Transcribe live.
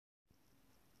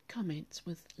comments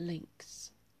with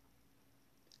links.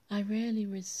 I rarely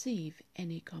receive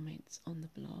any comments on the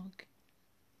blog.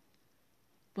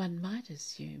 One might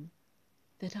assume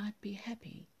that I'd be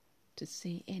happy to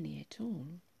see any at all,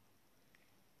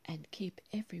 and keep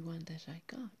everyone that I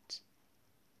got.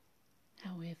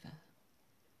 However,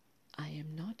 I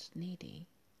am not needy,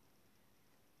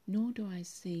 nor do I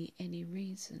see any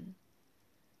reason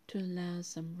to allow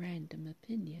some random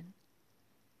opinion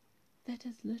that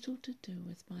has little to do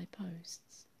with my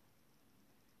posts.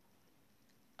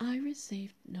 I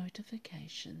received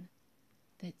notification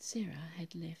that Sarah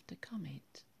had left a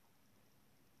comment.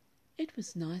 It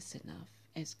was nice enough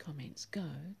as comments go,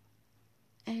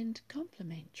 and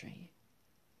complimentary,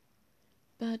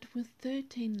 but with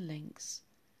 13 links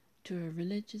to a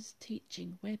religious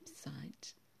teaching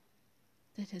website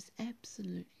that has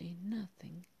absolutely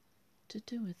nothing to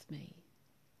do with me.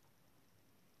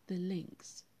 The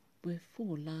links were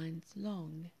 4 lines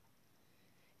long.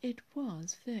 It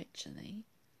was virtually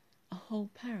a whole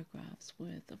paragraph's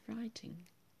worth of writing.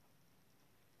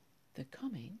 The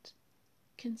comment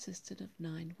consisted of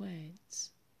 9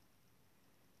 words.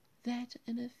 That,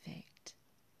 in effect,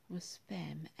 was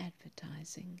spam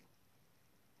advertising,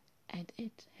 and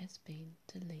it has been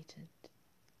deleted.